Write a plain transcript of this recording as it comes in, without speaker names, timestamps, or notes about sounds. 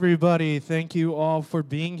Everybody, thank you all for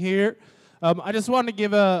being here. I just wanted to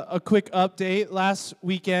give a quick update. Last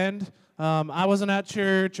weekend, I wasn't at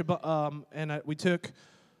church, we took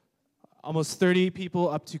almost 30 people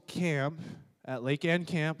up to camp at Lake Ann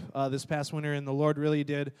Camp this past winter, and the Lord really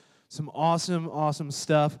did some awesome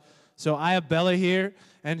stuff. So I have Bella here,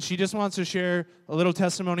 and she just wants to share a little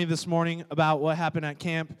testimony this morning about what happened at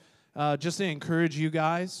camp, just to encourage you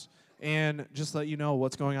guys and just let you know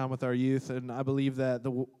what's going on with our youth. And I believe that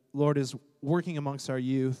the Lord is working amongst our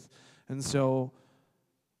youth. And so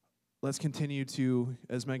let's continue to,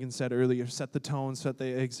 as Megan said earlier, set the tone, set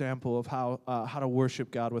the example of how to worship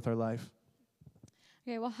God with our life.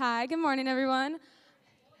 Okay, well, hi. Good morning, everyone.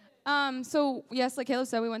 So, yes, like Caleb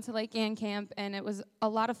said, we went to Lake Ann Camp, and it was a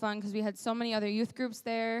lot of fun because we had so many other youth groups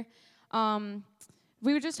there.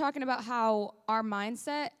 We were just talking about how our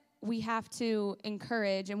mindset, we have to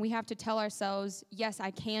encourage and we have to tell ourselves, yes,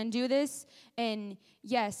 I can do this, and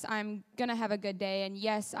yes, I'm going to have a good day, and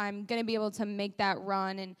yes, I'm going to be able to make that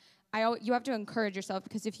run. And you have to encourage yourself,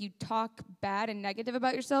 because if you talk bad and negative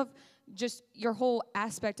about yourself, just your whole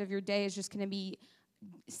aspect of your day is just going to be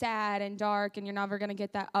sad and dark, and you're never going to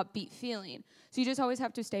get that upbeat feeling. So you just always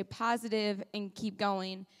have to stay positive and keep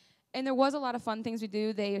going. And there was a lot of fun things we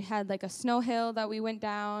do. They had like a snow hill that we went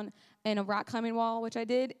down and a rock climbing wall, which I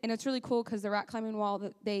did. And it's really cool because the rock climbing wall,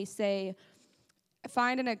 that they say,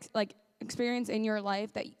 find an experience in your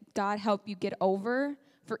life that God helped you get over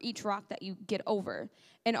for each rock that you get over.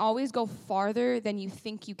 And always go farther than you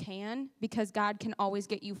think you can, because God can always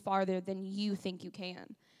get you farther than you think you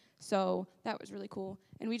can. So that was really cool.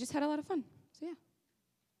 And we just had a lot of fun. So, yeah.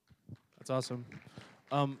 That's awesome.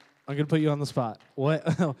 I'm going to put you on the spot.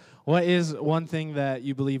 What is one thing that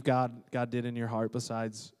you believe God did in your heart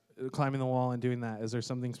besides climbing the wall and doing that? Is there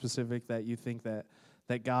something specific that you think that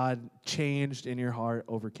God changed in your heart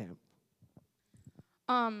over camp?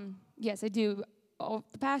 Yes, I do.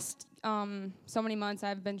 The past so many months,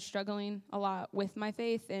 I've been struggling a lot with my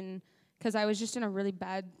faith, and because I was just in a really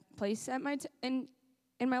bad place at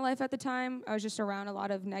in my life at the time. I was just around a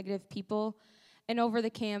lot of negative people, and over the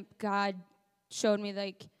camp, God showed me,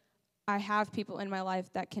 like, I have people in my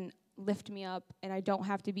life that can lift me up, and I don't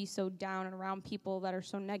have to be so down and around people that are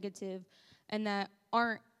so negative and that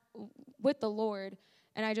aren't with the Lord.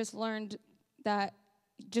 And I just learned that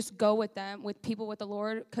just go with them, with people with the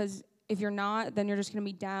Lord, because if you're not, then you're just going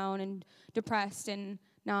to be down and depressed and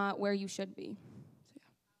not where you should be. So,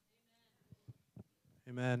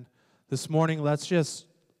 yeah. Amen. This morning, let's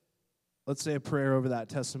say a prayer over that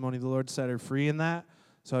testimony. The Lord set her free in that.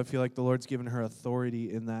 So I feel like the Lord's given her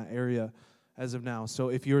authority in that area as of now. So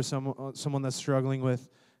if you're someone that's struggling with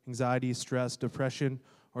anxiety, stress, depression,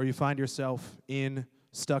 or you find yourself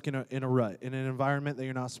stuck in a rut, in an environment that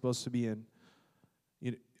you're not supposed to be in,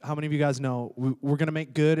 how many of you guys know we're going to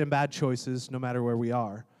make good and bad choices no matter where we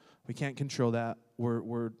are? We can't control that.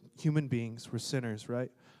 We're human beings. We're sinners,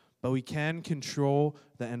 right? But we can control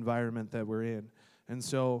the environment that we're in. And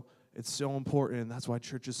so it's so important. That's why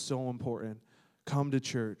church is so important. Come to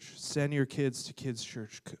church. Send your kids to kids'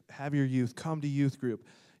 church. Have your youth come to youth group.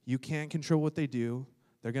 You can't control what they do.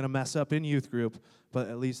 They're going to mess up in youth group, but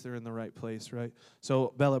at least they're in the right place, right?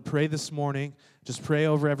 So, Bella, pray this morning. Just pray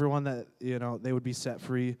over everyone that, they would be set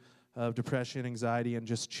free of depression, anxiety, and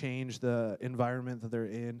just change the environment that they're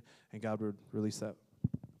in, and God would release that.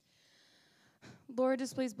 Lord,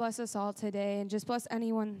 just please bless us all today, and just bless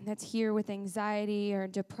anyone that's here with anxiety or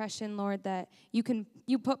depression, Lord, that you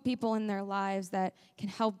put people in their lives that can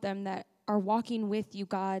help them, that are walking with you,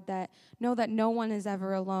 God, that know that no one is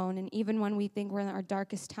ever alone. And even when we think we're in our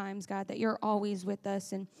darkest times, God, that you're always with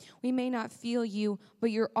us, and we may not feel you,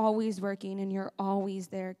 but you're always working and you're always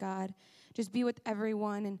there, God. Just be with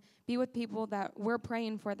everyone and be with people that we're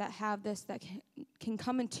praying for that have this, that can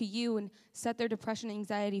come into you and set their depression and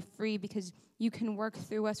anxiety free, because you can work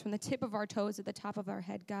through us from the tip of our toes to the top of our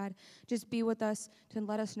head, God. Just be with us to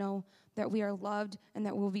let us know that we are loved and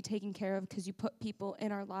that we'll be taken care of, because you put people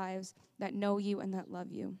in our lives that know you and that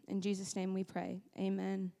love you. In Jesus' name we pray.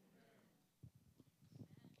 Amen.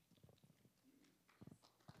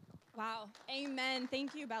 Wow. Amen.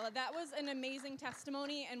 Thank you, Bella. That was an amazing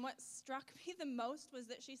testimony. And what struck me the most was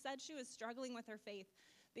that she said she was struggling with her faith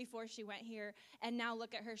before she went here. And now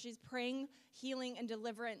look at her. She's praying healing and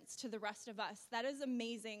deliverance to the rest of us. That is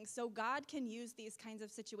amazing. So God can use these kinds of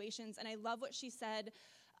situations. And I love what she said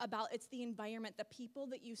about it's the environment, the people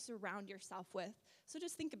that you surround yourself with. So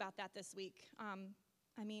just think about that this week.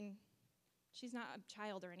 She's not a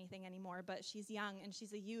child or anything anymore, but she's young and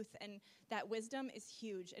she's a youth, and that wisdom is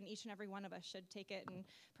huge, and each and every one of us should take it and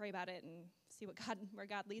pray about it and see see where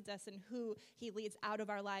God leads us and who he leads out of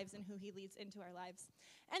our lives and who he leads into our lives.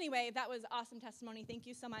 Anyway, that was awesome testimony. Thank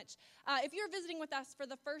you so much. If you're visiting with us for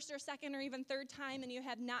the first or second or even third time and you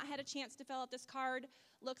have not had a chance to fill out this card,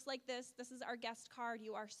 looks like this. This is our guest card.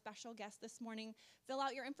 You are special guest this morning. Fill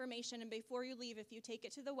out your information, and before you leave, if you take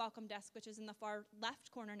it to the welcome desk, which is in the far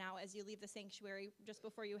left corner now as you leave the sanctuary, just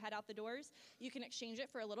before you head out the doors, you can exchange it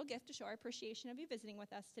for a little gift to show our appreciation of you visiting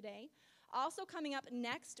with us today. Also coming up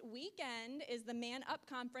next weekend is the Man Up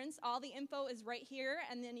Conference. All the info is right here,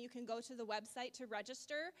 and then you can go to the website to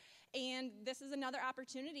register. And this is another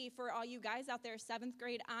opportunity for all you guys out there, 7th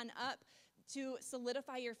grade on up, to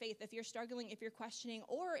solidify your faith if you're struggling, if you're questioning,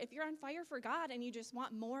 or if you're on fire for God and you just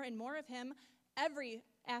want more and more of him. Every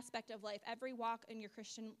aspect of life, every walk in your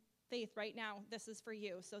Christian faith right now, this is for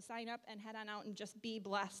you. So sign up and head on out and just be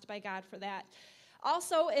blessed by God for that.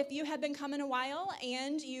 Also, if you have been coming a while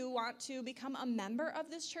and you want to become a member of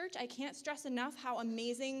this church, I can't stress enough how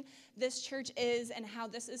amazing this church is and how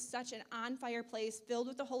this is such an on-fire place filled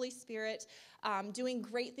with the Holy Spirit, doing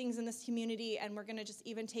great things in this community, and we're going to just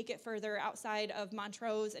even take it further outside of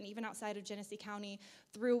Montrose and even outside of Genesee County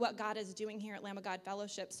through what God is doing here at Lamb of God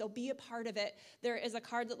Fellowship. So be a part of it. There is a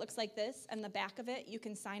card that looks like this, and the back of it, you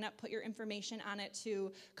can sign up, put your information on it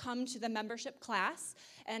to come to the membership class.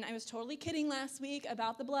 And I was totally kidding last week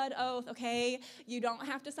about the blood oath, okay? You don't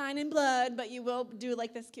have to sign in blood, but you will do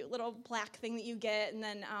like this cute little plaque thing that you get, and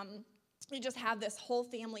then you just have this whole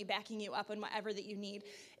family backing you up in whatever that you need.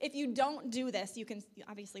 If you don't do this, you can,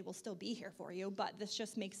 obviously we'll still be here for you, but this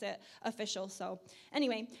just makes it official. So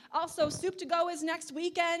anyway, also Soup to Go is next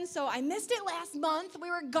weekend. So I missed it last month. We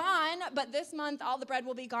were gone, but this month all the bread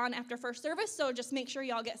will be gone after first service. So just make sure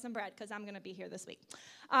y'all get some bread because I'm going to be here this week.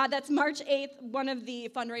 That's March 8th, one of the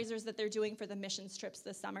fundraisers that they're doing for the missions trips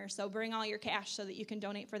this summer. So bring all your cash so that you can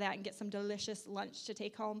donate for that and get some delicious lunch to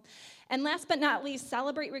take home. And last but not least,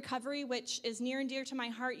 Celebrate Recovery, which is near and dear to my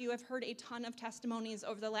heart. You have heard a ton of testimonies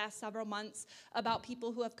over the last several months about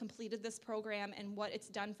people who have completed this program and what it's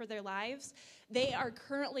done for their lives. They are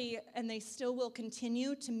currently, and they still will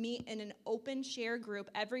continue to meet in an open share group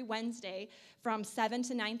every Wednesday from 7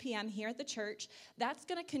 to 9 p.m. here at the church. That's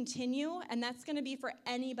going to continue, and that's going to be for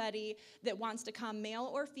anybody that wants to come, male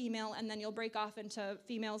or female, and then you'll break off into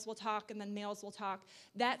females will talk and then males will talk.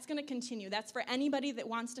 That's going to continue. That's for anybody that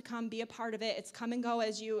wants to come be a part of it. It's come and go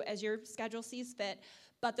as your schedule sees fit.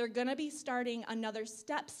 But they're going to be starting another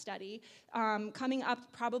step study coming up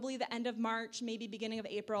probably the end of March, maybe beginning of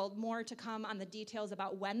April. More to come on the details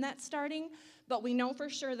about when that's starting. But we know for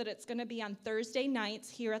sure that it's going to be on Thursday nights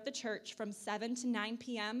here at the church from 7 to 9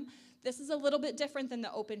 p.m. This is a little bit different than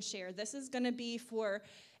the open share. This is going to be for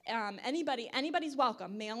anybody's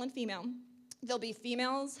welcome, male and female. There'll be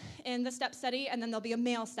females in the step study, and then there'll be a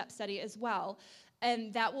male step study as well.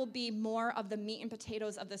 And that will be more of the meat and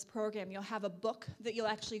potatoes of this program. You'll have a book that you'll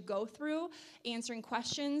actually go through, answering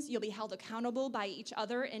questions. You'll be held accountable by each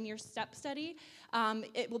other in your step study.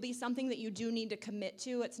 It will be something that you do need to commit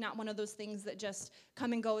to. It's not one of those things that just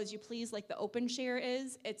come and go as you please like the open share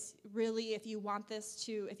is. It's really, if you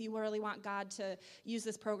really want God to use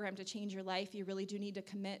this program to change your life, you really do need to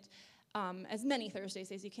commit as many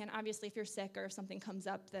Thursdays as you can. Obviously, if you're sick or if something comes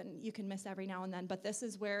up, then you can miss every now and then. But this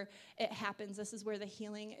is where it happens. This is where the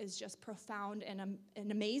healing is just profound and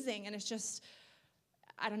amazing. And it's just,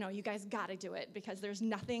 I don't know, you guys got to do it because there's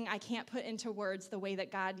nothing I can't put into words the way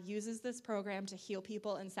that God uses this program to heal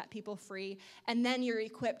people and set people free. And then you're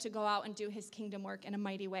equipped to go out and do his kingdom work in a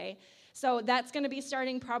mighty way. So that's going to be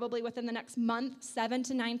starting probably within the next month, 7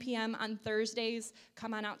 to 9 p.m. on Thursdays.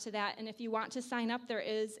 Come on out to that. And if you want to sign up, there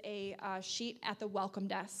is a sheet at the welcome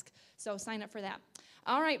desk. So sign up for that.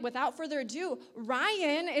 All right, without further ado,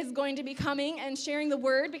 Ryan is going to be coming and sharing the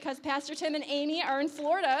word because Pastor Tim and Amy are in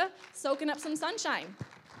Florida soaking up some sunshine.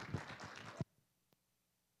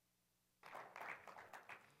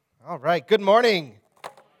 All right, good morning.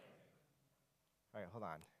 All right, hold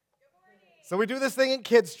on. So we do this thing in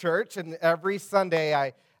kids' church, and every Sunday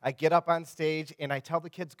I get up on stage and I tell the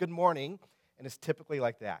kids good morning, and it's typically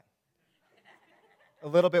like that. A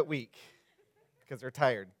little bit weak because they're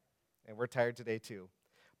tired, and we're tired today too.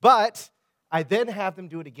 But I then have them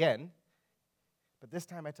do it again, but this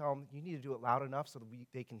time I tell them, you need to do it loud enough so that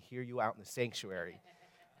they can hear you out in the sanctuary.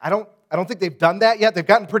 I don't think they've done that yet. They've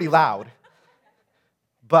gotten pretty loud.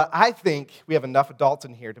 But I think we have enough adults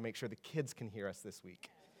in here to make sure the kids can hear us this week.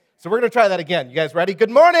 So we're going to try that again. You guys ready?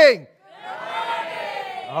 Good morning.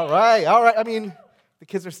 Good morning. All right. I mean, the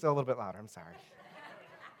kids are still a little bit louder. I'm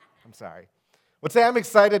sorry. Well, today I'm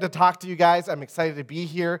excited to talk to you guys. I'm excited to be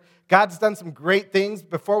here. God's done some great things.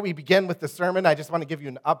 Before we begin with the sermon, I just want to give you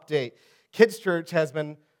an update. Kids Church has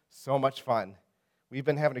been So much fun. We've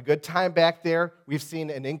been having a good time back there. We've seen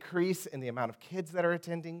an increase in the amount of kids that are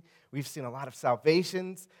attending. We've seen a lot of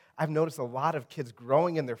salvations. I've noticed a lot of kids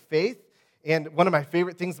growing in their faith. And one of my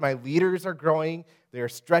favorite things, my leaders are growing. They're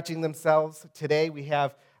stretching themselves. Today we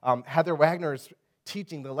have Heather Wagner's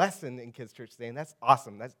teaching the lesson in Kids Church today, and that's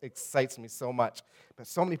awesome. That excites me so much. But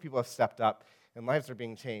so many people have stepped up, and lives are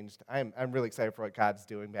being changed. I'm really excited for what God's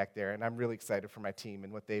doing back there, and I'm really excited for my team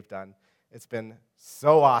and what they've done. It's been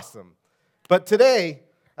so awesome. But today,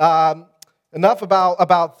 enough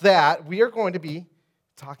about that. We are going to be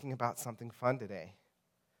talking about something fun today.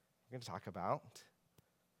 We're going to talk about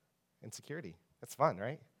insecurity. That's fun,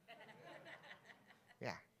 right?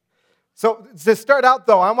 Yeah. So to start out,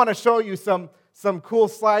 though, I want to show you some cool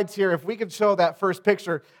slides here. If we could show that first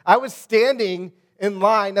picture. I was standing in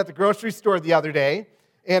line at the grocery store the other day,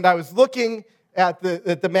 and I was looking at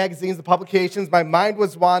the magazines, the publications. My mind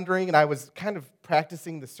was wandering, and I was kind of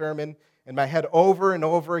practicing the sermon in my head over and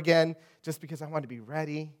over again, just because I wanted to be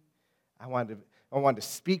ready. I wanted to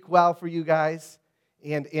speak well for you guys.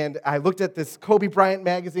 And I looked at this Kobe Bryant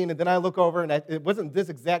magazine, and then I look over, and it wasn't this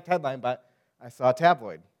exact headline, but I saw a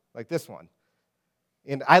tabloid, like this one.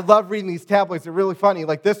 And I love reading these tabloids. They're really funny.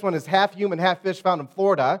 Like this one is half human, half fish found in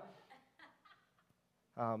Florida.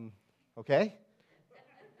 Okay?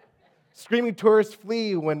 Screaming tourists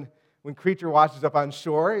flee when creature washes up on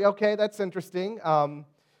shore. Okay, that's interesting. So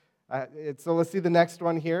let's see the next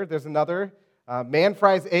one here. There's another. Man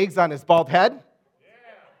fries eggs on his bald head. Yeah.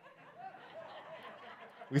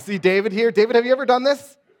 We see David here. David, have you ever done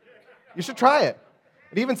this? You should try it.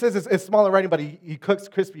 It even says it's smaller writing, but he cooks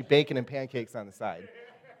crispy bacon and pancakes on the side.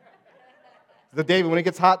 So David, when it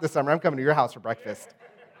gets hot this summer, I'm coming to your house for breakfast.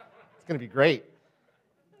 It's going to be great.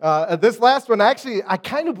 This last one, actually, I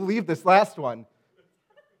kind of believe this last one.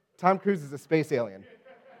 Tom Cruise is a space alien.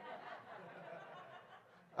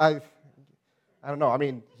 I don't know. I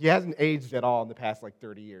mean, he hasn't aged at all in the past,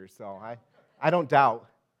 30 years, so I don't doubt.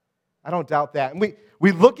 I don't doubt that. And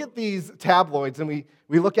we look at these tabloids, and we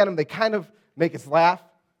look at them, they kind of make us laugh.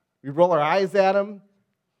 We roll our eyes at them.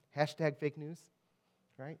 Hashtag fake news,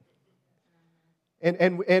 right?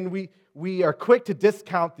 And we are quick to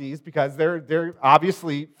discount these because they're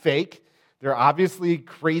obviously fake. They're obviously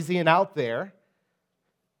crazy and out there.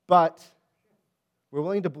 But we're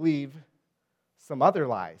willing to believe some other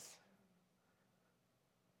lies.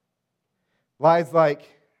 Lies like,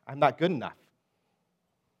 I'm not good enough.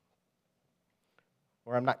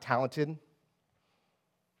 Or I'm not talented.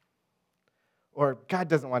 Or God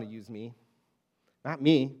doesn't want to use me. Not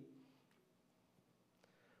me.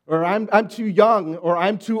 Or I'm too young, or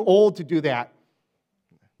I'm too old to do that.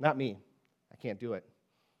 Not me. I can't do it.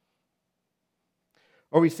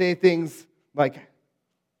 Or we say things like,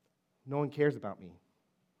 no one cares about me.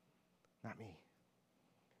 Not me.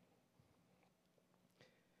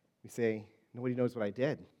 We say, nobody knows what I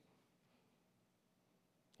did.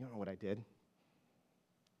 You don't know what I did.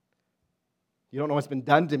 You don't know what's been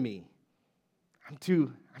done to me. I'm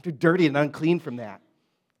too dirty and unclean from that.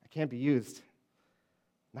 I can't be used.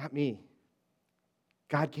 Not me.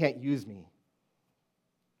 God can't use me.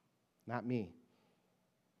 Not me.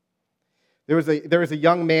 There was a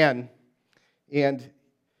young man, and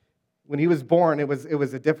when he was born, it was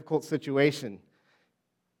a difficult situation.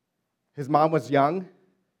 His mom was young,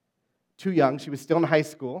 too young. She was still in high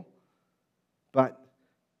school, but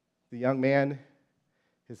the young man,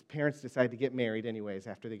 his parents decided to get married anyways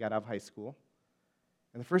after they got out of high school.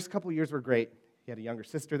 And the first couple of years were great. He had a younger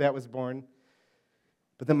sister that was born.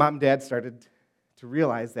 But then mom and dad started to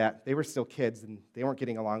realize that they were still kids and they weren't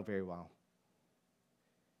getting along very well.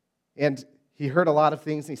 And he heard a lot of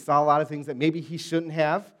things, and he saw a lot of things that maybe he shouldn't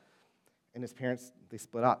have. And his parents, they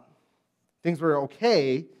split up. Things were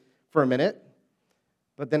okay for a minute,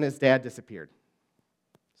 but then his dad disappeared.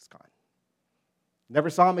 Just gone.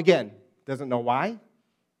 Never saw him again. Doesn't know why.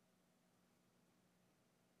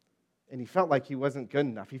 And he felt like he wasn't good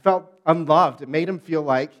enough. He felt unloved. It made him feel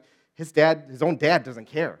like his own dad doesn't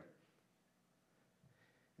care.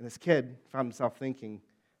 And this kid found himself thinking,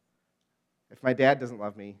 if my dad doesn't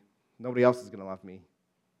love me, nobody else is going to love me.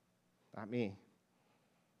 Not me.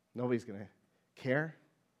 Nobody's going to care.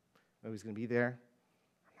 Nobody's going to be there.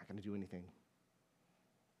 I'm not going to do anything.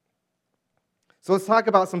 So let's talk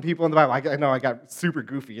about some people in the Bible. I know I got super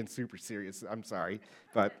goofy and super serious. I'm sorry,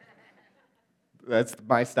 but that's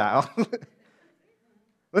my style.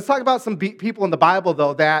 Let's talk about some people in the Bible,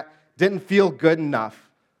 though, that didn't feel good enough,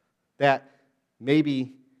 that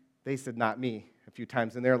maybe they said not me a few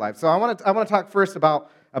times in their life. So I want to talk first about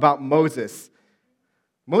Moses.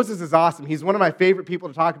 Moses is awesome. He's one of my favorite people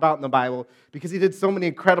to talk about in the Bible because he did so many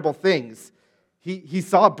incredible things. He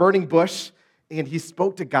saw a burning bush, and he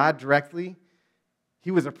spoke to God directly.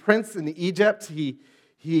 He was a prince in Egypt.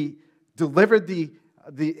 He delivered the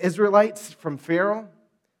Israelites from Pharaoh.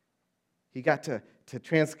 He got to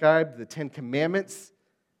transcribe the 10 Commandments.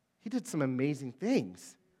 He did some amazing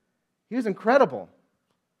things. He was incredible.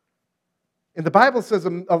 And the Bible says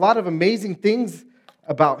a lot of amazing things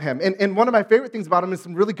about him. And one of my favorite things about him is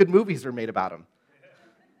some really good movies are made about him.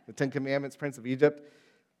 The 10 Commandments, Prince of Egypt.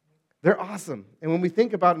 They're awesome. And when we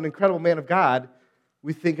think about an incredible man of God,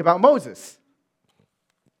 we think about Moses.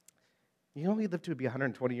 You know he lived to be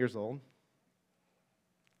 120 years old?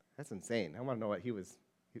 That's insane. I want to know what he was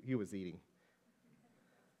eating.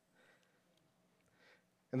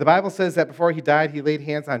 And the Bible says that before he died, he laid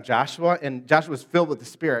hands on Joshua, and Joshua was filled with the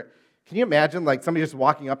Spirit. Can you imagine, like, somebody just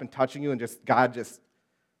walking up and touching you, and God just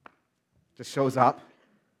shows up?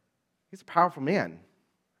 He's a powerful man.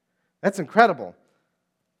 That's incredible.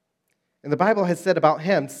 And the Bible has said about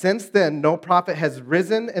him, since then, no prophet has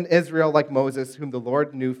risen in Israel like Moses, whom the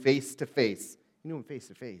Lord knew face to face. He knew him face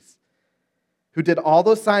to face. Who did all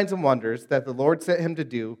those signs and wonders that the Lord sent him to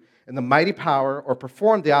do, and the mighty power, or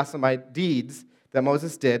performed the awesome deeds that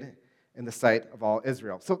Moses did in the sight of all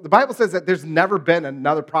Israel. So the Bible says that there's never been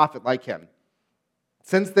another prophet like him.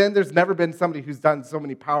 Since then, there's never been somebody who's done so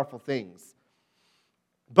many powerful things.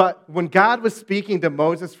 But when God was speaking to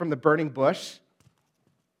Moses from the burning bush,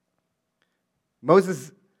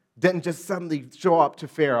 Moses didn't just suddenly show up to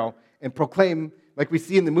Pharaoh and proclaim, like we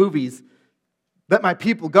see in the movies, let my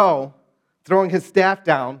people go, throwing his staff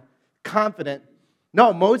down, confident.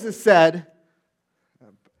 No, Moses said,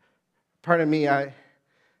 pardon me, I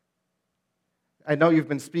know you've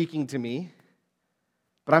been speaking to me,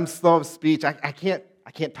 but I'm slow of speech. I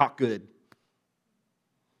can't talk good.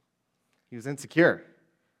 He was insecure.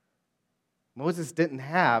 Moses didn't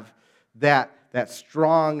have that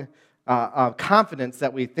strong confidence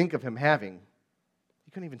that we think of him having.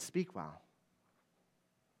 He couldn't even speak well.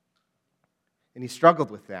 And he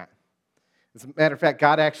struggled with that. As a matter of fact,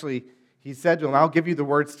 God actually, he said to him, I'll give you the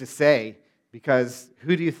words to say, because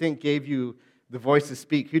who do you think gave you the voice to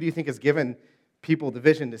speak? Who do you think has given people the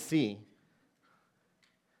vision to see?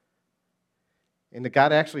 And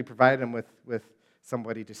God actually provided him with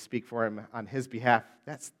somebody to speak for him on his behalf.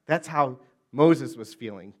 That's how Moses was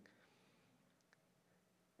feeling.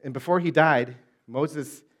 And before he died,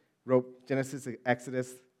 Moses wrote Genesis,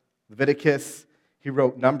 Exodus, Leviticus. He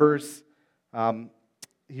wrote Numbers.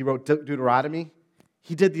 He wrote Deuteronomy.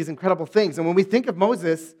 He did these incredible things. And when we think of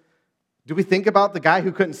Moses, do we think about the guy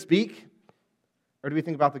who couldn't speak? Or do we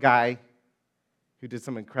think about the guy who did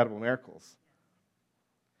some incredible miracles?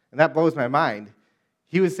 And that blows my mind.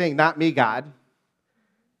 He was saying, not me, God.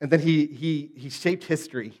 And then he shaped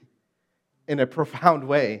history in a profound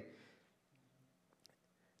way.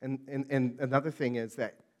 And another thing is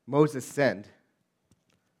that Moses sinned.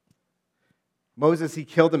 Moses, he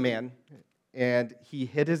killed a man, and he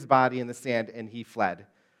hid his body in the sand, and he fled.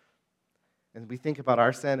 And we think about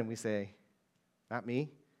our sin, and we say, not me.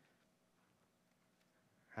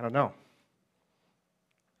 I don't know.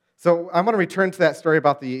 So I want to return to that story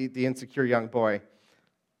about the insecure young boy.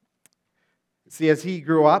 See, as he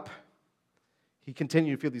grew up, he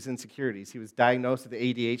continued to feel these insecurities. He was diagnosed with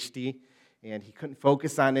ADHD, and he couldn't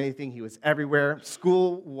focus on anything. He was everywhere.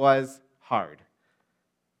 School was hard.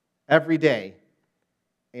 Every day.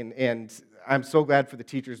 And I'm so glad for the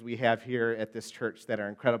teachers we have here at this church that are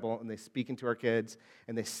incredible, and they speak into our kids,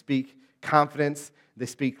 and they speak confidence, they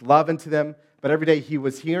speak love into them. But every day he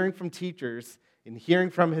was hearing from teachers and hearing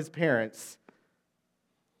from his parents,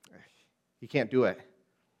 he can't do it.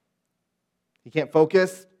 He can't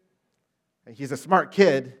focus. He's a smart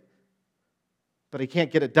kid, but he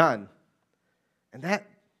can't get it done. And that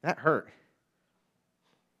hurt.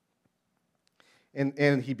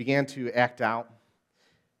 And he began to act out,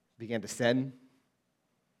 began to sin,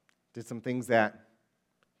 did some things that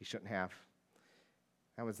he shouldn't have.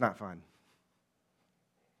 That was not fun.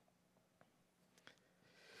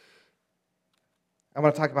 I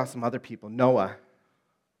want to talk about some other people. Noah.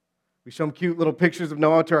 We show them cute little pictures of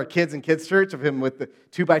Noah to our kids in kids' church, of him with the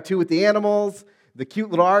 2x2 with the animals, the cute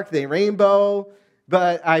little ark, the rainbow.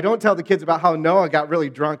 But I don't tell the kids about how Noah got really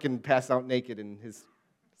drunk and passed out naked and his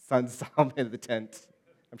sons saw him in the tent.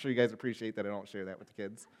 I'm sure you guys appreciate that I don't share that with the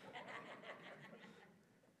kids.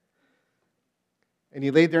 And he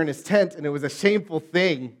laid there in his tent, and it was a shameful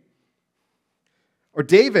thing. Or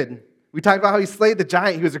David. We talked about how he slayed the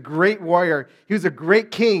giant. He was a great warrior. He was a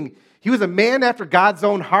great king. He was a man after God's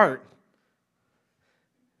own heart.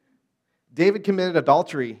 David committed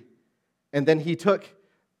adultery, and then he took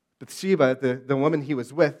Bathsheba, the woman he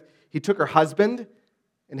was with, he took her husband,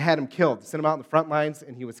 and had him killed, sent him out in the front lines,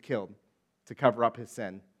 and he was killed to cover up his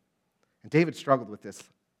sin. And David struggled with this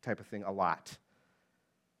type of thing a lot.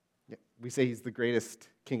 We say he's the greatest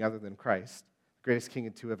king other than Christ, the greatest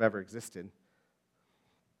king to have ever existed.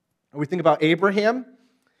 And we think about Abraham.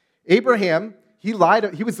 Abraham, he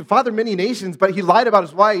lied. He was the father of many nations, but he lied about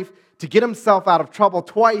his wife to get himself out of trouble.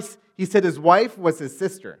 Twice, he said his wife was his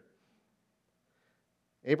sister.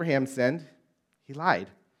 Abraham sinned. He lied.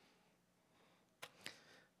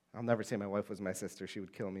 I'll never say my wife was my sister. She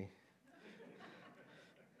would kill me.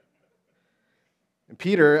 And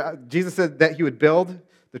Peter, Jesus said that he would build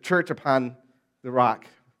the church upon the rock,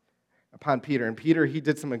 upon Peter. And Peter, he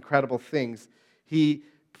did some incredible things. He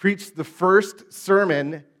preached the first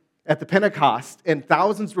sermon at the Pentecost, and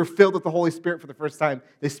thousands were filled with the Holy Spirit for the first time.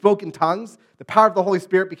 They spoke in tongues. The power of the Holy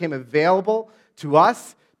Spirit became available to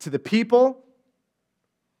us, to the people.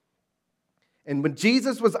 And when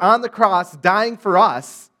Jesus was on the cross dying for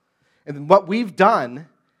us, and what we've done,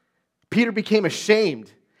 Peter became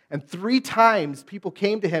ashamed. And 3 times people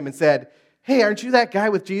came to him and said, "Hey, aren't you that guy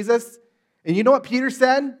with Jesus?" And you know what Peter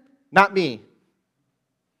said? "Not me. It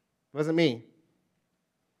wasn't me."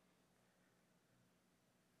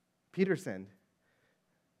 Peter sinned.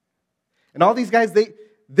 And all these guys,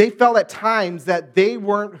 they felt at times that they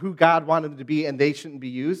weren't who God wanted them to be and they shouldn't be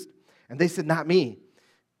used. And they said, "Not me."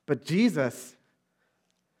 But Jesus,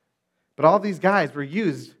 but all these guys were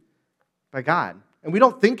used by God. And we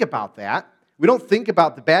don't think about that. We don't think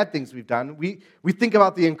about the bad things we've done. We think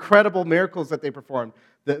about the incredible miracles that they performed,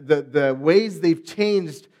 the ways they've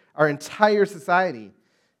changed our entire society.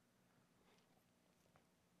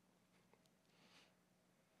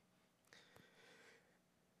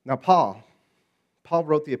 Now, Paul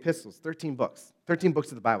wrote the epistles, 13 books. 13 books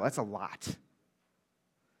of the Bible. That's a lot.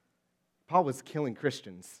 Paul was killing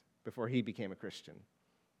Christians before he became a Christian.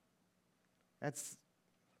 That's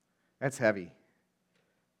heavy.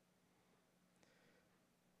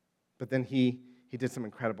 But then he did some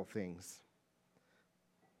incredible things.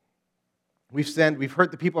 We've sinned, we've hurt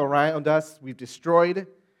the people around us, we've destroyed,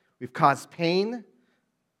 we've caused pain,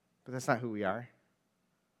 but that's not who we are.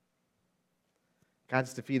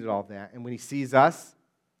 God's defeated all of that, and when he sees us,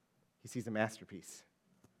 he sees a masterpiece.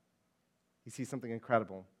 He sees something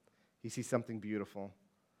incredible. He sees something beautiful.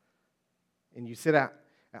 And you sit at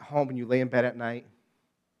home and you lay in bed at night,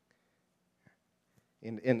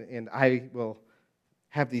 and I will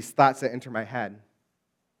have these thoughts that enter my head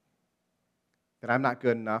that I'm not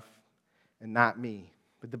good enough and not me.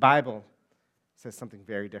 But the Bible says something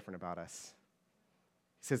very different about us.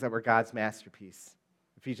 It says that we're God's masterpiece.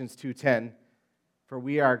 Ephesians 2:10, "For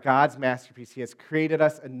we are God's masterpiece. He has created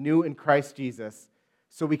us anew in Christ Jesus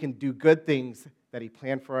so we can do good things that he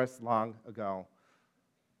planned for us long ago."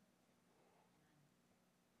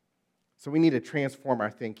 So we need to transform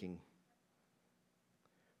our thinking.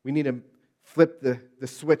 We need to flip the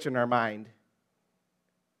switch in our mind,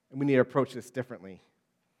 and we need to approach this differently.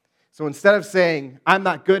 So instead of saying, "I'm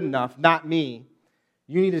not good enough, not me,"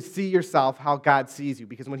 you need to see yourself how God sees you.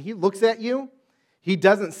 Because when he looks at you, he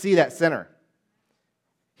doesn't see that sinner.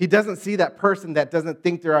 He doesn't see that person that doesn't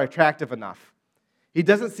think they're attractive enough. He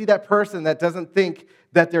doesn't see that person that doesn't think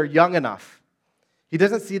that they're young enough. He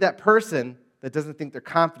doesn't see that person that doesn't think they're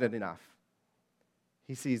confident enough.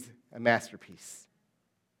 He sees a masterpiece.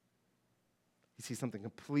 He sees something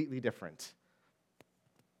completely different.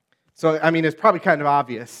 So, I mean, it's probably kind of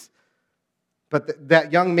obvious, but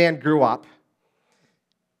that young man grew up,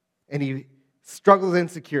 and he struggled with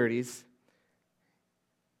insecurities,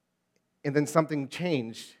 and then something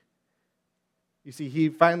changed. You see, he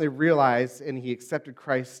finally realized, and he accepted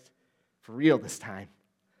Christ for real this time.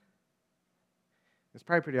 It's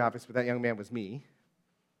probably pretty obvious, but that young man was me.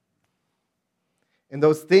 And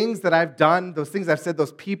those things that I've done, those things I've said,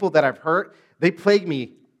 those people that I've hurt, they plague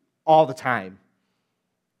me all the time.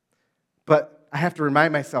 But I have to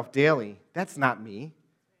remind myself daily, that's not me.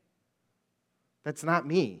 That's not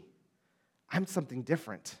me. I'm something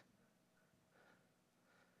different.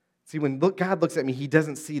 See, when God looks at me, he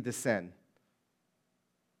doesn't see the sin,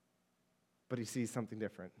 but he sees something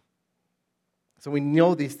different. So we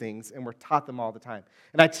know these things, and we're taught them all the time.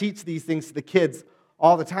 And I teach these things to the kids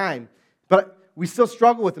all the time, but we still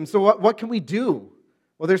struggle with them. So what can we do?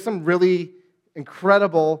 Well, there's some really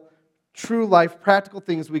incredible, true life, practical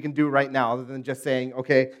things we can do right now, other than just saying,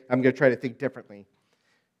 "Okay, I'm going to try to think differently."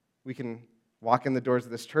 We can walk in the doors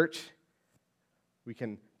of this church. We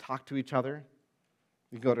can talk to each other.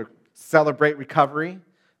 We can go to Celebrate Recovery.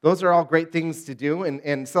 Those are all great things to do.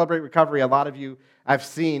 And Celebrate Recovery, a lot of you I've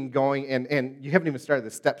seen going, and you haven't even started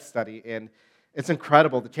the STEP study, and it's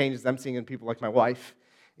incredible the changes I'm seeing in people like my wife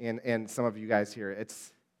and some of you guys here.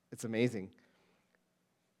 It's It's amazing.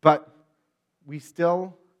 But we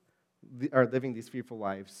still are living these fearful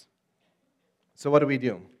lives. So what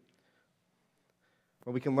do?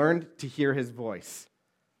 Well, we can learn to hear his voice.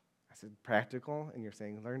 I said practical, and you're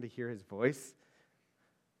saying learn to hear his voice?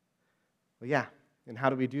 Well, yeah. And how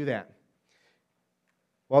do we do that?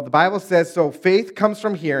 Well, the Bible says, so faith comes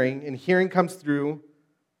from hearing, and hearing comes through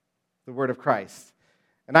the word of Christ.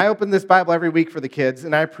 And I open this Bible every week for the kids,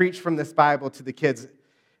 and I preach from this Bible to the kids,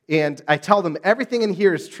 and I tell them everything in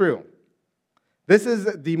here is true. This is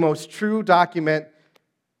the most true document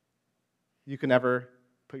you can ever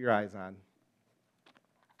put your eyes on.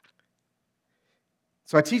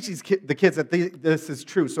 So I teach the kids that this is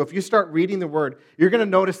true. So if you start reading the word, you're going to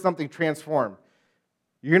notice something transform.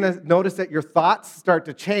 You're going to notice that your thoughts start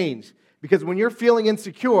to change. Because when you're feeling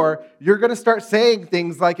insecure, you're going to start saying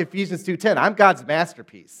things like Ephesians 2:10, I'm God's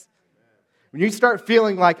masterpiece. When you start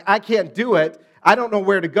feeling like, I can't do it, I don't know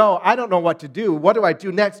where to go, I don't know what to do, what do I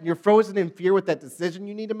do next? And you're frozen in fear with that decision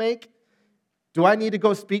you need to make. Do I need to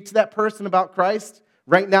go speak to that person about Christ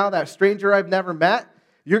right now, that stranger I've never met?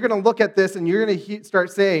 You're going to look at this and you're going to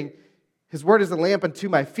start saying, his word is a lamp unto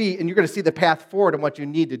my feet, and you're going to see the path forward and what you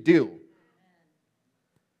need to do.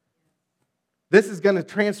 This is going to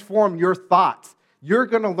transform your thoughts. You're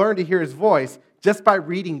going to learn to hear his voice just by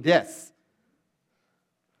reading this.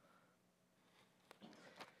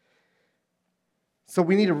 So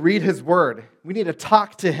we need to read his word. We need to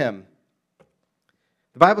talk to him.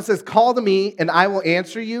 The Bible says, call to me and I will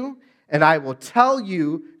answer you, and I will tell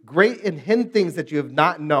you great and hidden things that you have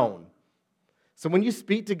not known. So when you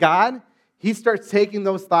speak to God, he starts taking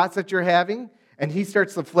those thoughts that you're having and he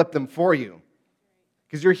starts to flip them for you.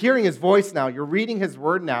 Because you're hearing his voice now, you're reading his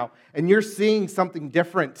word now, and you're seeing something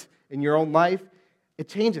different in your own life. It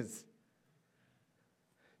changes.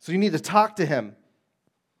 So you need to talk to him.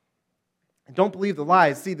 And don't believe the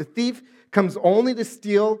lies. See, the thief comes only to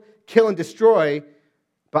steal, kill, and destroy,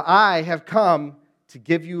 but I have come to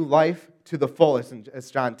give you life to the fullest,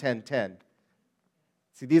 as John 10:10.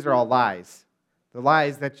 See, these are all lies. The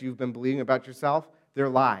lies that you've been believing about yourself, they're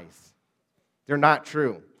lies. They're not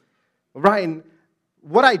true. Well, Ryan,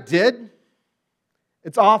 what I did,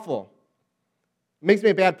 it's awful. It makes me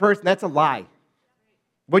a bad person. That's a lie.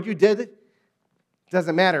 What you did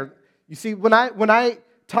doesn't matter. You see, when I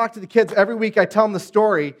talk to the kids every week, I tell them the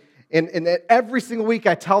story, and every single week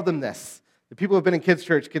I tell them this. The people who have been in kids'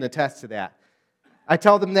 church can attest to that. I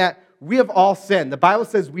tell them that we have all sinned. The Bible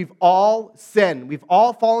says we've all sinned. We've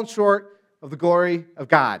all fallen short of the glory of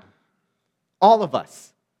God. All of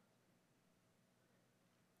us.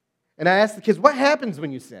 And I ask the kids, what happens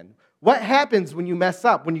when you sin? What happens when you mess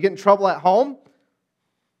up? When you get in trouble at home?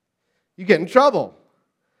 You get in trouble.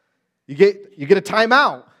 You get a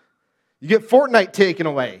timeout. You get Fortnite taken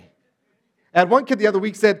away. And one kid the other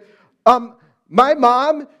week said, my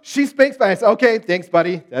mom, she spanks me. I said, okay, thanks,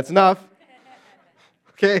 buddy. That's enough.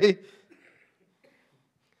 Okay?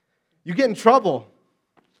 You get in trouble.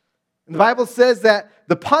 And the Bible says that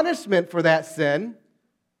the punishment for that sin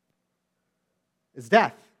is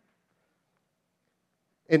death.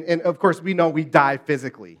 And of course, we know we die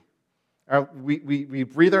physically. We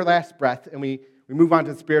breathe our last breath, and we move on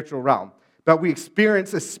to the spiritual realm. But we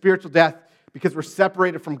experience a spiritual death because we're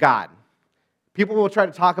separated from God. People will try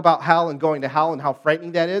to talk about hell and going to hell and how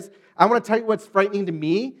frightening that is. I want to tell you what's frightening to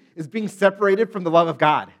me is being separated from the love of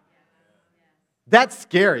God. That's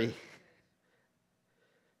scary.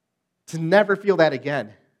 To never feel that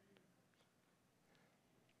again.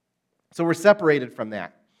 So we're separated from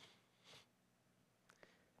that.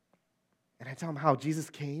 And I tell them how Jesus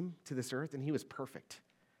came to this earth and he was perfect.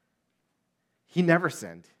 He never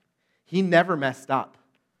sinned. He never messed up.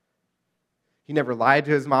 He never lied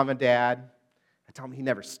to his mom and dad. I tell them he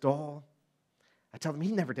never stole. I tell them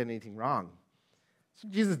he never did anything wrong. So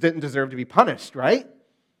Jesus didn't deserve to be punished, right?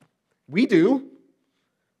 We do.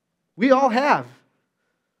 We all have.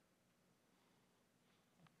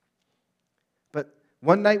 But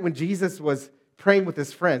one night when Jesus was praying with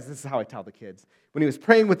his friends, this is how I tell the kids. When he was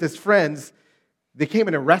praying with his friends, they came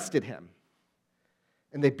and arrested him.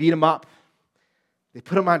 And they beat him up. They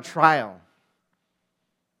put him on trial.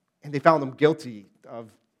 And they found him guilty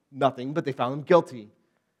of nothing, but they found him guilty.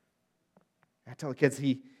 I tell the kids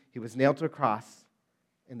he was nailed to a cross,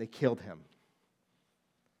 and they killed him.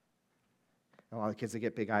 And a lot of the kids, they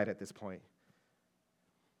get big-eyed at this point.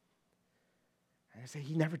 And I say,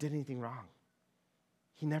 he never did anything wrong.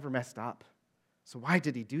 He never messed up. So why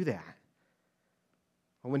did he do that?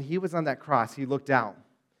 Well, when he was on that cross, he looked out,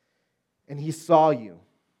 and he saw you.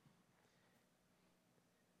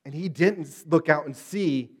 And he didn't look out and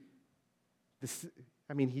see this.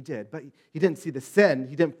 I mean, he did, but he didn't see the sin.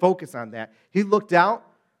 He didn't focus on that. He looked out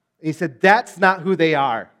and he said, that's not who they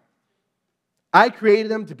are. I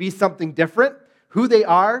created them to be something different. Who they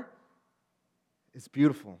are is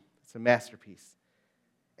beautiful. It's a masterpiece.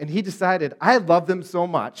 And he decided, I love them so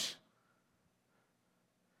much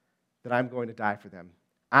that I'm going to die for them.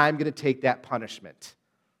 I'm going to take that punishment.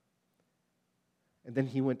 And then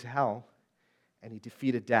he went to hell and he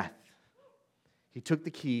defeated death. He took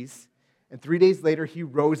the keys, and 3 days later, he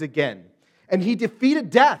rose again. And he defeated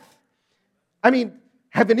death. I mean,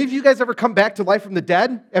 have any of you guys ever come back to life from the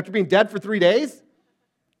dead after being dead for 3 days?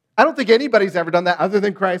 I don't think anybody's ever done that other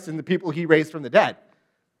than Christ and the people he raised from the dead.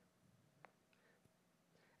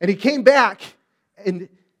 And he came back, and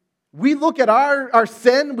we look at our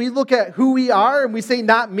sin, we look at who we are, and we say,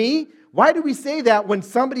 not me. Why do we say that when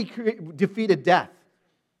somebody defeated death?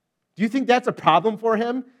 Do you think that's a problem for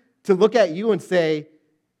him to look at you and say,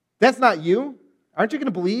 that's not you? Aren't you going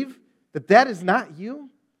to believe that that is not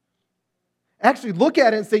you? Actually, look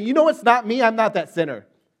at it and say, you know what's not me? I'm not that sinner.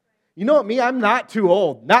 You know what, me? I'm not too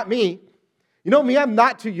old. Not me. You know me? I'm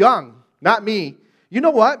not too young. Not me. You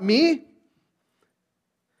know what? Me?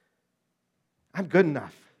 I'm good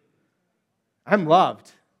enough. I'm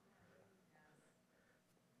loved.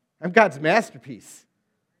 I'm God's masterpiece.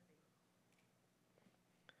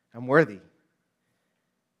 I'm worthy.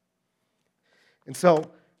 And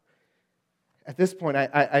so, at this point,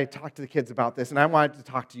 I talked to the kids about this, and I wanted to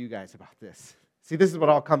talk to you guys about this. See, this is what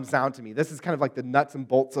all comes down to me. This is kind of like the nuts and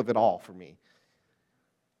bolts of it all for me.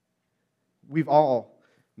 We've all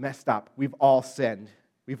messed up. We've all sinned.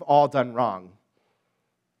 We've all done wrong.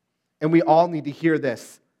 And we all need to hear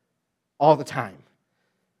this all the time.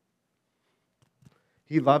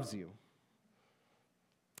 He loves you.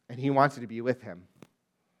 And he wants you to be with him.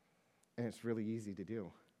 And it's really easy to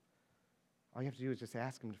do. All you have to do is just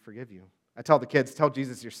ask him to forgive you. I tell the kids, tell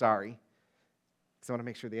Jesus you're sorry. Because I want to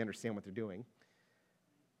make sure they understand what they're doing.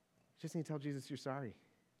 You just need to tell Jesus you're sorry.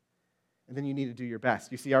 And then you need to do your best.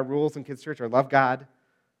 You see, our rules in Kids Church are love God,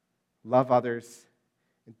 love others,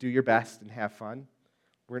 and do your best and have fun.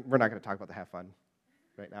 We're not going to talk about the have fun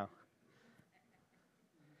right now.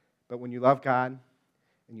 But when you love God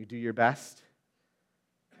and you do your best,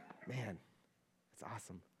 man, it's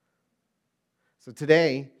awesome. So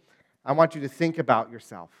today, I want you to think about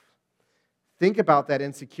yourself. Think about that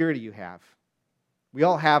insecurity you have. We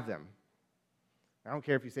all have them. I don't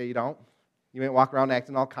care if you say you don't. You might walk around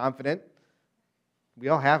acting all confident. We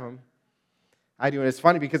all have them. I do, and it's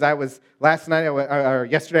funny because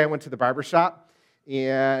yesterday I went to the barber shop,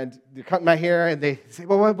 and they're cutting my hair, and they say,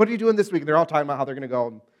 well, what are you doing this week? And they're all talking about how they're going to go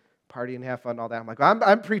and party and have fun and all that. I'm like, well,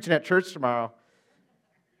 I'm preaching at church tomorrow.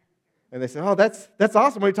 And they said, oh, that's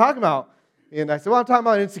awesome. What are you talking about? And I said, well, I'm talking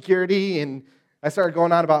about insecurity, and I started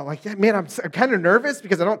going on about, like, yeah, man, I'm kind of nervous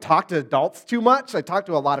because I don't talk to adults too much. I talk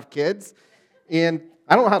to a lot of kids, and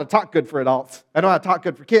I don't know how to talk good for adults. I know how to talk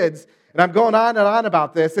good for kids, and I'm going on and on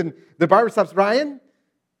about this, and the barber stops, Ryan,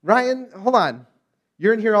 hold on.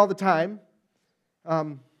 You're in here all the time.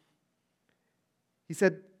 He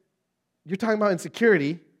said, you're talking about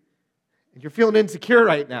insecurity, and you're feeling insecure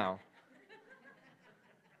right now.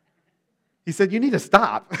 He said, you need to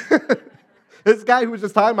stop. This guy who was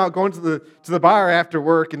just talking about going to the bar after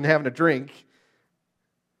work and having a drink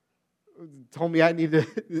told me I needed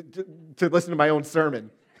to listen to my own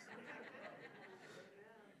sermon.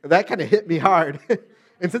 That kind of hit me hard.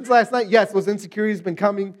 And since last night, yes, those insecurities have been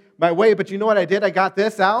coming my way, but you know what I did? I got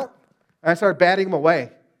this out, and I started batting them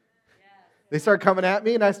away. They started coming at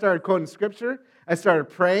me, and I started quoting scripture. I started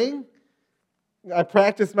praying. I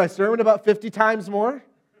practiced my sermon about 50 times more.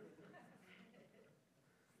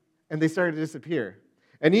 And they started to disappear.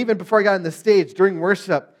 And even before I got on the stage, during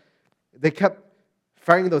worship, they kept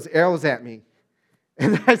firing those arrows at me.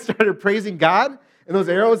 And then I started praising God, and those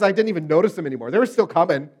arrows, I didn't even notice them anymore. They were still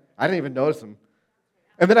coming. I didn't even notice them.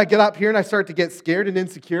 And then I get up here, and I start to get scared and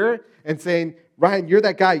insecure and saying, Ryan, you're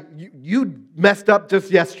that guy. You messed up just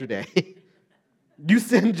yesterday. You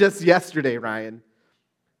sinned just yesterday, Ryan.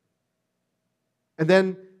 And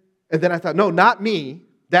then I thought, no, not me.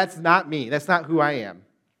 That's not me. That's not who I am.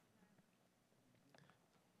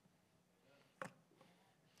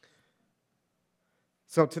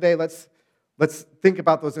 So today, let's think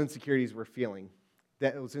about those insecurities we're feeling,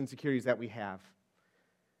 those insecurities that we have.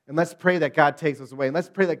 And let's pray that God takes us away. And let's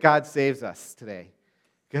pray that God saves us today,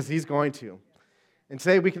 because he's going to. And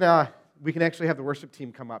today we can actually have the worship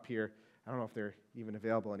team come up here. I don't know if they're even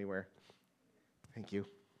available anywhere. Thank you.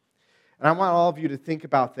 And I want all of you to think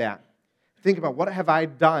about that. Think about, what have I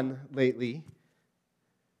done lately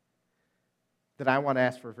that I want to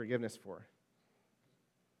ask for forgiveness for?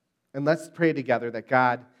 And let's pray together that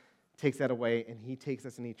God takes that away, and he takes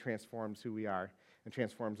us and he transforms who we are and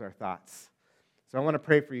transforms our thoughts. So I want to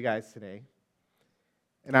pray for you guys today.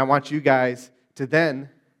 And I want you guys to then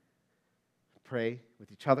pray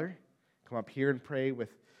with each other. Come up here and pray with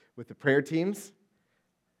the prayer teams.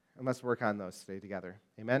 And let's work on those today together.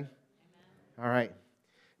 Amen? All right.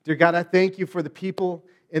 Dear God, I thank you for the people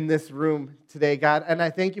in this room today, God. And I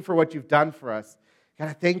thank you for what you've done for us. God,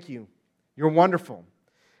 I thank you. You're wonderful.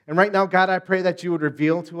 And right now, God, I pray that you would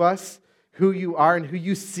reveal to us who you are and who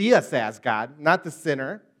you see us as, God. Not the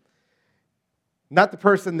sinner, not the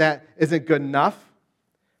person that isn't good enough,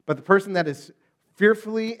 but the person that is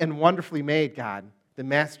fearfully and wonderfully made, God, the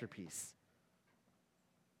masterpiece.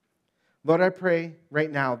 Lord, I pray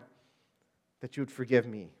right now that you would forgive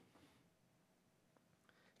me.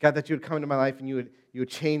 God, that you would come into my life and you would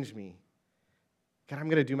change me. God, I'm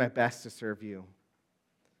going to do my best to serve you.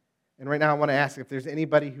 And right now I want to ask if there's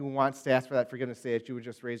anybody who wants to ask for that forgiveness today, that you would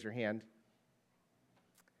just raise your hand.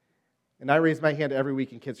 And I raise my hand every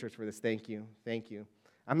week in Kids Church for this. Thank you. Thank you.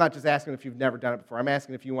 I'm not just asking if you've never done it before. I'm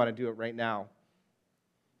asking if you want to do it right now.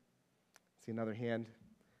 See another hand.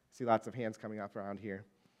 See lots of hands coming up around here.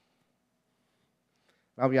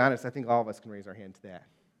 I'll be honest, I think all of us can raise our hand to that.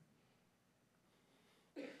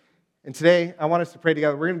 And today, I want us to pray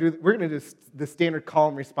together. We're going to do the standard call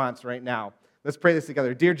and response right now. Let's pray this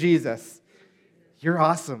together. Dear Jesus, you're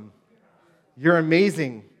awesome. You're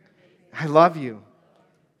amazing. I love you.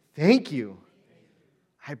 Thank you.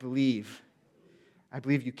 I believe. I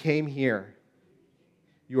believe you came here.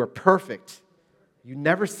 You are perfect. You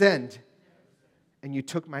never sinned. And you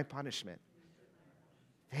took my punishment.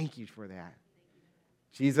 Thank you for that.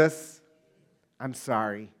 Jesus, I'm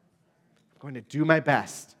sorry. I'm going to do my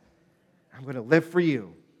best. I'm going to live for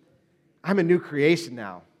you. I'm a new creation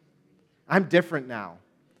now. I'm different now.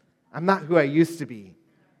 I'm not who I used to be.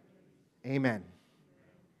 Amen.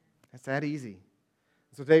 That's that easy.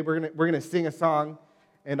 So today we're going to sing a song,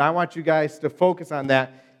 and I want you guys to focus on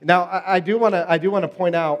that. Now I do want to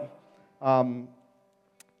point out.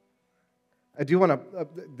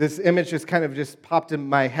 This image just kind of just popped in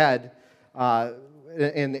my head,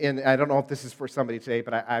 and I don't know if this is for somebody today,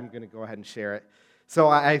 but I'm going to go ahead and share it. So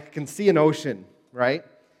I can see an ocean, right?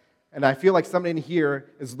 And I feel like somebody in here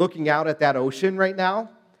is looking out at that ocean right now,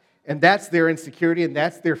 and that's their insecurity, and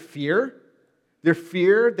that's their fear. Their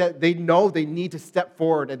fear that they know they need to step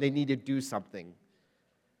forward and they need to do something.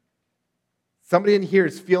 Somebody in here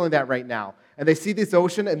is feeling that right now. And they see this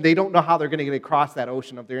ocean, and they don't know how they're going to get across that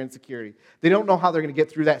ocean of their insecurity. They don't know how they're going to get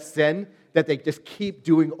through that sin that they just keep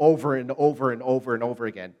doing over and over and over and over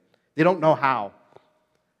again. They don't know how.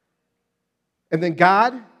 And then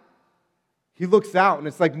God, he looks out, and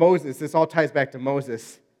it's like Moses. This all ties back to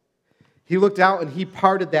Moses. He looked out, and he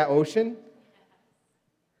parted that ocean.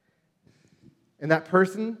 And that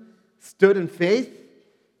person stood in faith,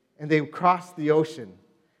 and they crossed the ocean.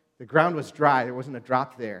 The ground was dry. There wasn't a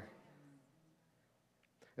drop there.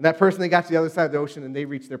 And that person, they got to the other side of the ocean, and they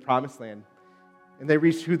reached their promised land. And they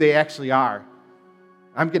reached who they actually are.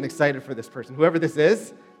 I'm getting excited for this person. Whoever this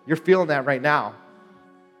is, you're feeling that right now.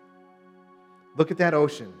 Look at that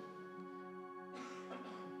ocean.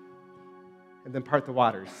 And then part the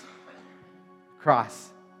waters.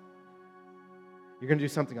 Cross. You're going to do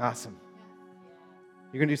something awesome.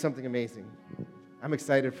 You're going to do something amazing. I'm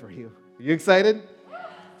excited for you. Are you excited?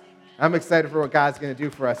 I'm excited for what God's going to do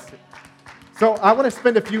for us. So I want to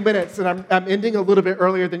spend a few minutes, and I'm ending a little bit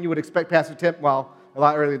earlier than you would expect Pastor Tim. Well, a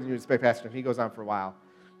lot earlier than you would expect Pastor Tim. He goes on for a while.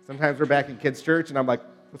 Sometimes we're back in kids' church, and I'm like,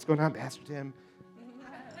 what's going on, Pastor Tim?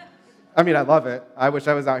 I mean, I love it. I wish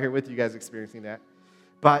I was out here with you guys experiencing that.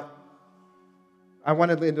 But I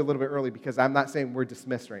wanted to end a little bit early because I'm not saying we're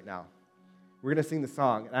dismissed right now. We're going to sing the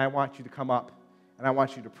song, and I want you to come up, and I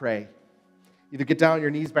want you to pray. Either get down on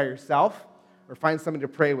your knees by yourself or find someone to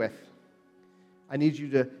pray with. I need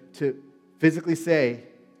you to physically say,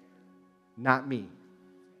 not me.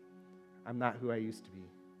 I'm not who I used to be.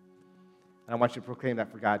 And I want you to proclaim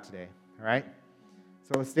that for God today, all right?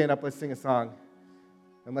 So let's stand up, let's sing a song,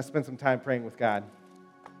 and let's spend some time praying with God.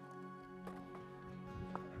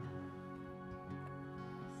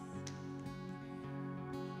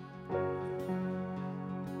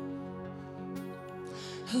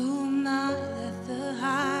 Who not that the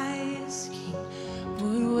highest king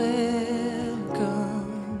would welcome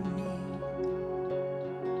me.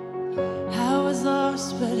 I was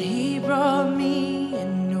lost, but he brought me,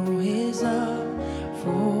 and know his love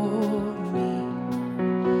for me.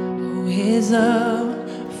 Oh, his love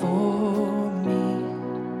for